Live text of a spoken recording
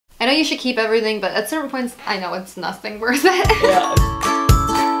know you should keep everything, but at certain points, I know it's nothing worth it. Yeah.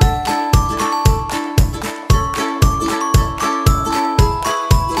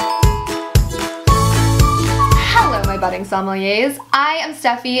 Budding sommeliers. I am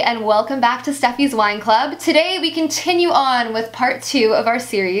Stephie and welcome back to Stephie's Wine Club. Today we continue on with part 2 of our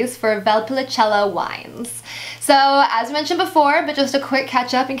series for Valpolicella wines. So as mentioned before, but just a quick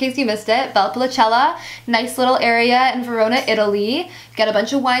catch up in case you missed it, Valpolicella, nice little area in Verona, Italy. Got a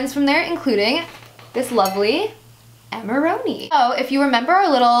bunch of wines from there, including this lovely Amarone. So if you remember our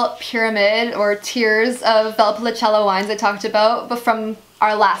little pyramid or tiers of Valpolicella wines I talked about but from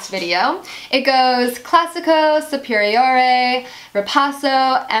our last video, it goes Classico, Superiore,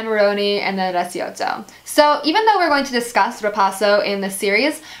 Ripasso, Amarone, and then Recioto. So even though we're going to discuss Ripasso in this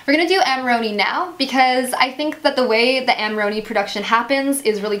series, we're going to do Amarone now because I think that the way the Amarone production happens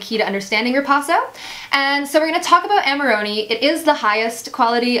is really key to understanding Ripasso. And so we're going to talk about Amarone. It is the highest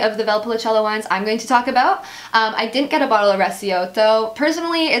quality of the Valpolicella wines I'm going to talk about. I didn't get a bottle of Recioto.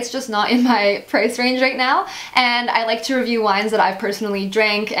 Personally, it's just not in my price range right now, and I like to review wines that I've personally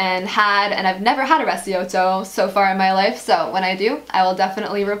drank and had, and I've never had a Recioto so far in my life, so when I do, I will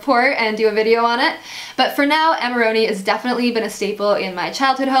definitely report and do a video on it. But for now, Amarone has definitely been a staple in my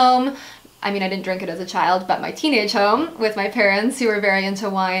childhood home. I mean, I didn't drink it as a child, but my teenage home with my parents who were very into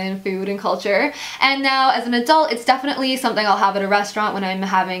wine and food and culture. And now as an adult, it's definitely something I'll have at a restaurant when I'm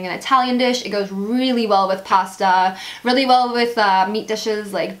having an Italian dish. It goes really well with pasta, really well with meat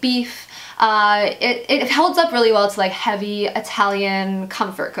dishes like beef. It holds up really well to like heavy Italian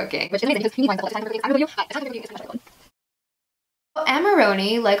comfort cooking, which is amazing because wines have Italian cooking is one.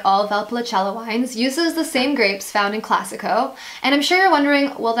 Amarone, like all Valpolicella wines, uses the same grapes found in Classico, and I'm sure you're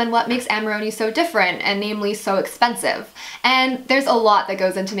wondering, well then what makes Amarone so different and namely so expensive? And there's a lot that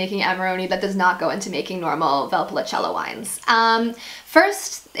goes into making Amarone that does not go into making normal Valpolicella wines.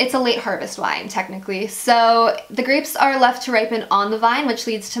 First, it's a late harvest wine, technically, so the grapes are left to ripen on the vine, which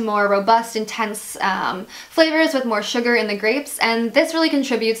leads to more robust, intense flavors with more sugar in the grapes, and this really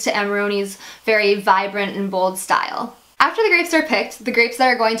contributes to Amarone's very vibrant and bold style. After the grapes are picked, the grapes that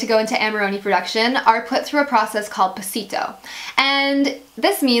are going to go into Amarone production are put through a process called passito. And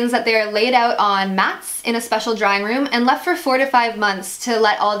this means that they are laid out on mats in a special drying room and left for 4 to 5 months to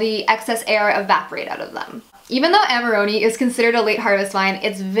let all the excess air evaporate out of them. Even though Amarone is considered a late harvest wine,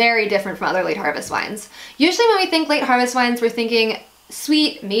 it's very different from other late harvest wines. Usually when we think late harvest wines, we're thinking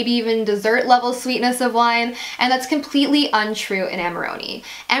sweet, maybe even dessert level sweetness of wine, and that's completely untrue in Amarone.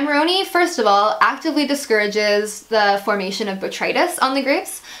 Amarone, first of all, actively discourages the formation of botrytis on the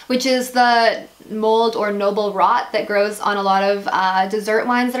grapes, which is the mold or noble rot that grows on a lot of dessert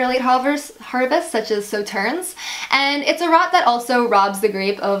wines that are late harvest, such as sauternes. And it's a rot that also robs the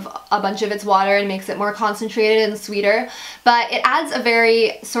grape of a bunch of its water and makes it more concentrated and sweeter, but it adds a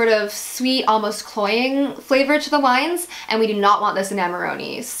very sort of sweet, almost cloying flavor to the wines, and we do not want this in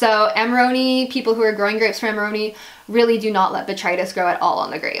Amarone. So Amarone, people who are growing grapes for Amarone, really do not let botrytis grow at all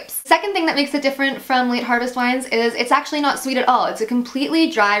on the grapes. Second thing that makes it different from late harvest wines is it's actually not sweet at all. It's a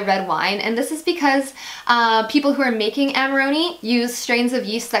completely dry red wine, and this is because people who are making Amarone use strains of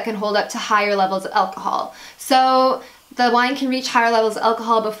yeast that can hold up to higher levels of alcohol. So the wine can reach higher levels of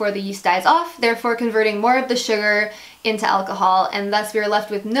alcohol before the yeast dies off, therefore converting more of the sugar into alcohol, and thus we are left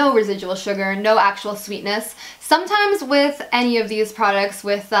with no residual sugar, no actual sweetness. Sometimes with any of these products,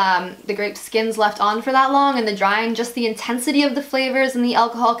 with the grape skins left on for that long and the drying, just the intensity of the flavors and the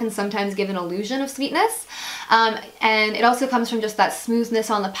alcohol can sometimes give an illusion of sweetness. And it also comes from just that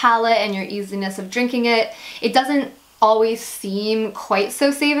smoothness on the palate and your easiness of drinking it. It doesn't always seem quite so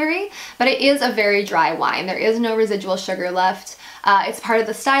savory, but it is a very dry wine. There is no residual sugar left. It's part of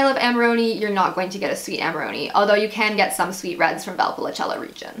the style of Amarone. You're not going to get a sweet Amarone, although you can get some sweet reds from Valpolicella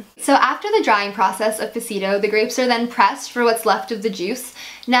region. So after the drying process of passito, the grapes are then pressed for what's left of the juice.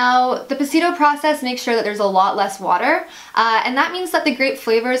 Now, the passito process makes sure that there's a lot less water, and that means that the grape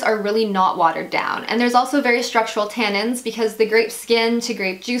flavors are really not watered down. And there's also very structural tannins because the grape skin to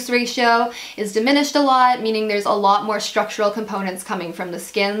grape juice ratio is diminished a lot, meaning there's a lot more structural components coming from the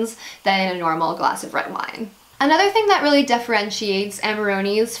skins than in a normal glass of red wine. Another thing that really differentiates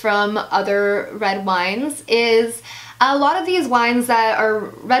Amarones from other red wines is a lot of these wines that are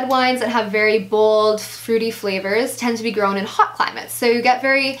red wines that have very bold, fruity flavors tend to be grown in hot climates. So you get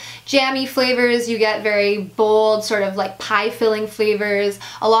very jammy flavors, you get very bold, sort of like pie-filling flavors,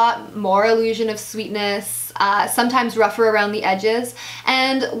 a lot more illusion of sweetness, sometimes rougher around the edges.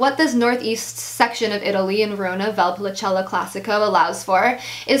 And what this northeast section of Italy in Verona, Valpolicella Classico, allows for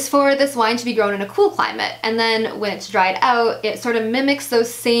is for this wine to be grown in a cool climate. And then when it's dried out, it sort of mimics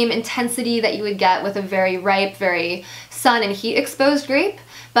those same intensity that you would get with a very ripe, very sun and heat exposed grape,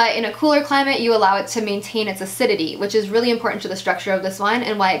 but in a cooler climate you allow it to maintain its acidity, which is really important to the structure of this wine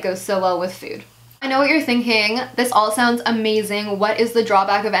and why it goes so well with food. I know what you're thinking, this all sounds amazing. What is the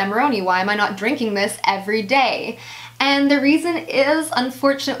drawback of Amarone? Why am I not drinking this every day? And the reason is,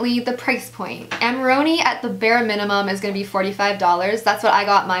 unfortunately, the price point. Amarone at the bare minimum is going to be $45. That's what I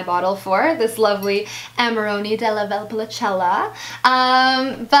got my bottle for, this lovely Amarone della Valpolicella.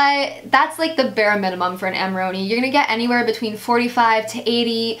 But that's like the bare minimum for an Amarone. You're going to get anywhere between 45 to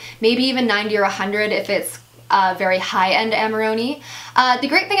 80, maybe even 90 or 100 if it's very high-end Amarone. The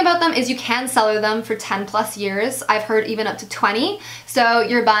great thing about them is you can cellar them for 10 plus years. I've heard even up to 20. So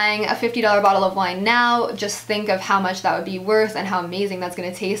you're buying a $50 bottle of wine now. Just think of how much that would be worth and how amazing that's going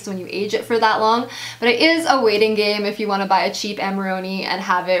to taste when you age it for that long. But it is a waiting game if you want to buy a cheap Amarone and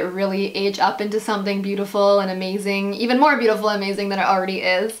have it really age up into something beautiful and amazing, even more beautiful and amazing than it already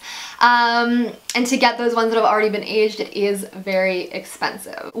is. And to get those ones that have already been aged, it is very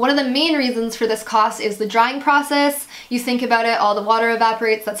expensive. One of the main reasons for this cost is the drying process. You think about it, all the water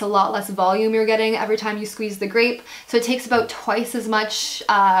evaporates, that's a lot less volume you're getting every time you squeeze the grape. So it takes about twice as much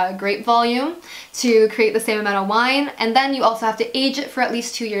grape volume to create the same amount of wine. And then you also have to age it for at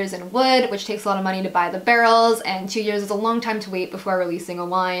least 2 years in wood, which takes a lot of money to buy the barrels, and 2 years is a long time to wait before releasing a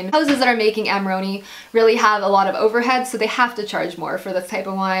wine. Houses that are making Amarone really have a lot of overhead, so they have to charge more for this type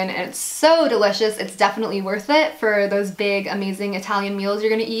of wine, and it's so delicious. It's definitely worth it for those big, amazing Italian meals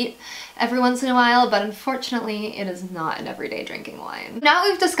you're gonna eat every once in a while, but unfortunately it is not an everyday drinking wine. Now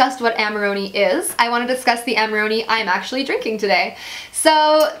we've discussed what Amarone is, I want to discuss the Amarone I'm actually drinking today.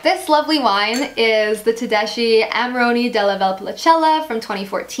 So this lovely wine is the Tedeschi Amarone della Valpolicella from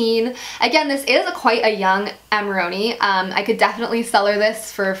 2014. Again, this is quite a young Amarone. I could definitely cellar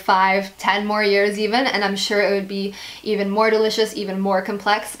this for 5, 10 more years even, and I'm sure it would be even more delicious, even more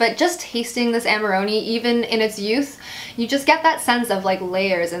complex, but just tasting this Amarone, even in its youth, you just get that sense of like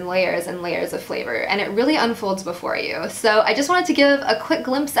layers and layers and layers of flavor, and it really unfolds before you. So I just wanted to give a quick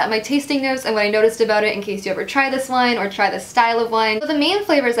glimpse at my tasting notes and what I noticed about it in case you ever try this wine or try this style of wine. So the main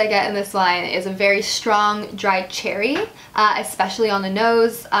flavors I get in this wine is a very strong dried cherry, especially on the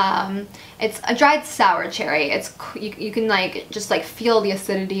nose. It's a dried sour cherry. You can just feel the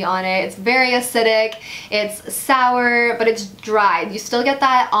acidity on it. It's very acidic, it's sour, but it's dried. You still get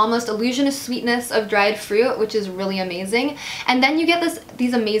that almost illusion of sweetness of dried fruit, which is really amazing. And then you get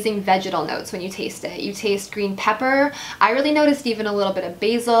these amazing vegetal notes when you taste it. You taste green pepper. I really noticed even a little bit of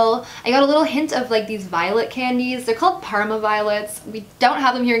basil. I got a little hint of like these violet candies. They're called Parma violets. We don't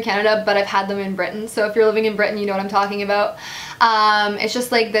have them here in Canada, but I've had them in Britain. So if you're living in Britain, you know what I'm talking about. It's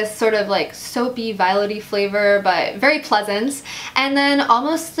just like this sort of like soapy, violety flavor, but very pleasant. And then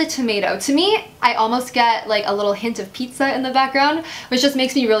almost the tomato. To me, I almost get like a little hint of pizza in the background, which just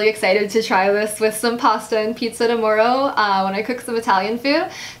makes me really excited to try this with some pasta and pizza tomorrow when I cook some Italian food.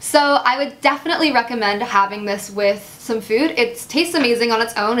 So I would definitely recommend having this with some food. It tastes amazing on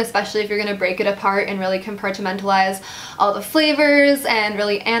its own, especially if you're going to break it apart and really compartmentalize all the flavors and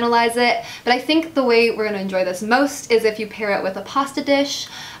really analyze it. But I think the way we're going to enjoy this most is if you pair it with a pasta dish.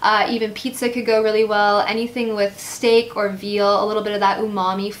 Even pizza could go really well. Anything with steak or veal, a little bit of that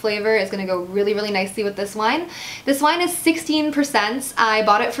umami flavor is going to go really, really nicely with this wine. This wine is 16%. I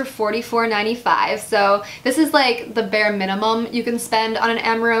bought it for $44.95, so this is like the bare minimum you can spend on an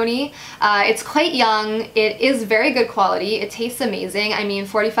Amarone. It's quite young. It is very good quality. It tastes amazing. I mean,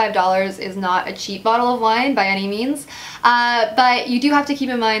 $45 is not a cheap bottle of wine by any means, but you do have to keep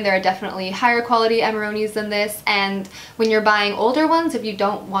in mind there are definitely higher quality Amarones than this, and when you're buying older ones, if you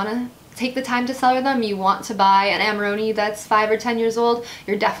don't want to take the time to cellar them, you want to buy an Amarone that's 5 or 10 years old,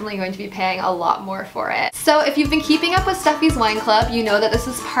 you're definitely going to be paying a lot more for it. So if you've been keeping up with Stephie's Wine Club, you know that this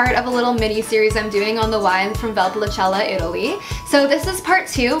is part of a little mini-series I'm doing on the wines from Valpolicella, Italy. So this is part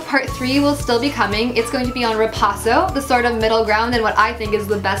 2. Part 3 will still be coming. It's going to be on Ripasso, the sort of middle ground and what I think is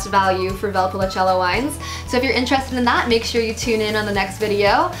the best value for Valpolicella wines. So if you're interested in that, make sure you tune in on the next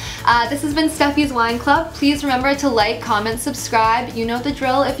video. This has been Stephie's Wine Club. Please remember to like, comment, subscribe. You know the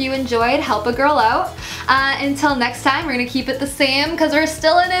drill. If you enjoyed, help a girl out. Until next time, we're gonna keep it the same because we're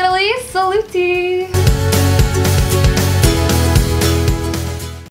still in Italy. Saluti!